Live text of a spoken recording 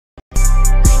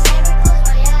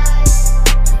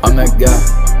I'm that guy.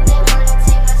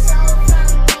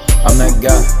 I'm that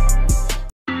guy.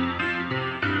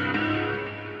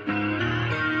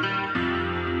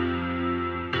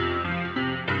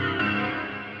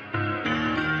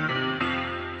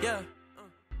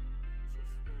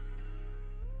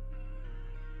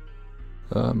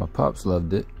 My pops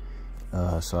loved it,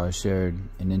 so I shared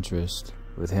an interest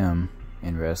with him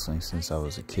in wrestling since I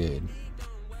was a kid.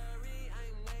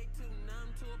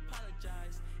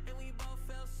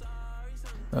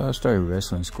 I started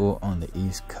wrestling school on the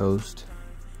East Coast.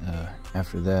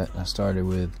 After that, I started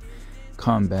with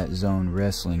Combat Zone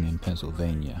Wrestling in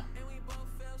Pennsylvania.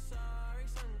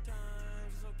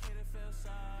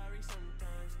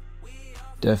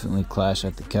 Definitely Clash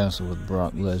at the Castle with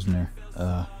Brock Lesnar.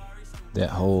 That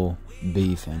whole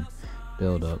beef and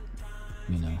build up,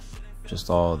 you know, just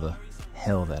all the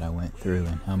hell that I went through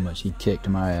and how much he kicked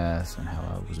my ass and how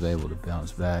I was able to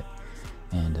bounce back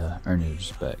and earn his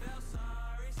respect.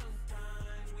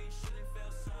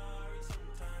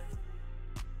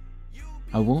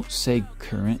 I won't say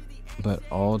current, but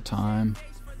all time,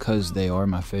 because they are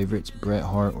my favorites, Bret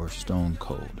Hart or Stone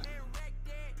Cold.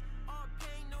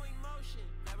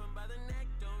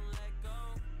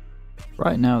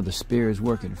 Right now, the spear is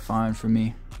working fine for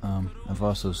me. I've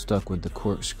also stuck with the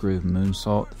corkscrew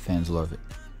moonsault. The fans love it.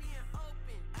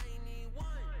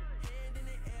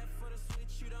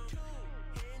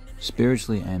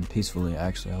 Spiritually and peacefully,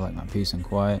 actually, I like my peace and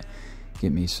quiet.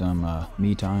 Get me some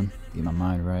me time, get my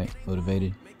mind right,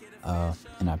 motivated.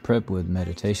 And I prep with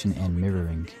meditation and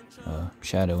mirroring,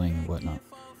 shadowing and whatnot.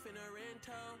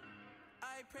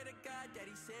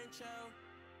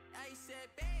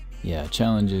 Yeah,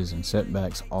 challenges and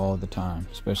setbacks all the time,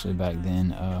 especially back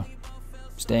then.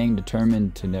 Staying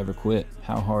determined to never quit.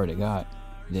 How hard it got,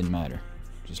 it didn't matter.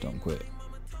 Just don't quit.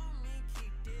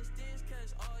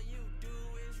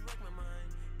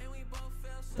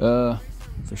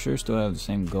 For sure still have the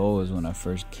same goal as when I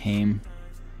first came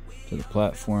to the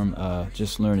platform.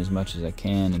 Just learn as much as I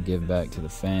can and give back to the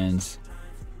fans.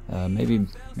 Maybe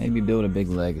build a big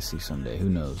legacy someday, who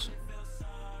knows.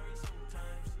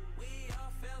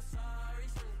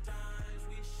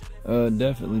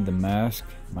 Definitely the mask,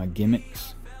 my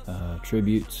gimmicks,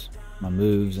 tributes, my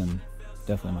moves, and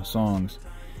definitely my songs.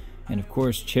 And of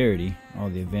course charity, all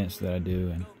the events that I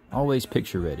do, and always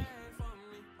picture ready.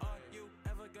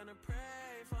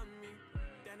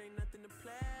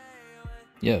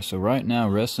 Yeah, so right now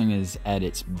wrestling is at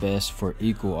its best for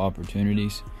equal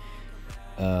opportunities,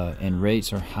 and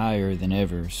rates are higher than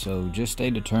ever. So just stay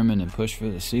determined and push for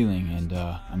the ceiling. And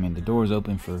I mean, the door's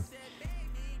open for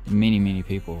many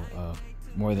people,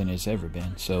 more than it's ever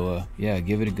been. So yeah,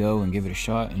 give it a go and give it a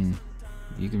shot, and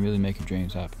you can really make your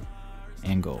dreams happen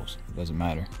and goals. It doesn't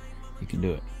matter, you can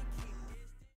do it.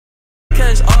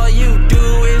 'Cause all you do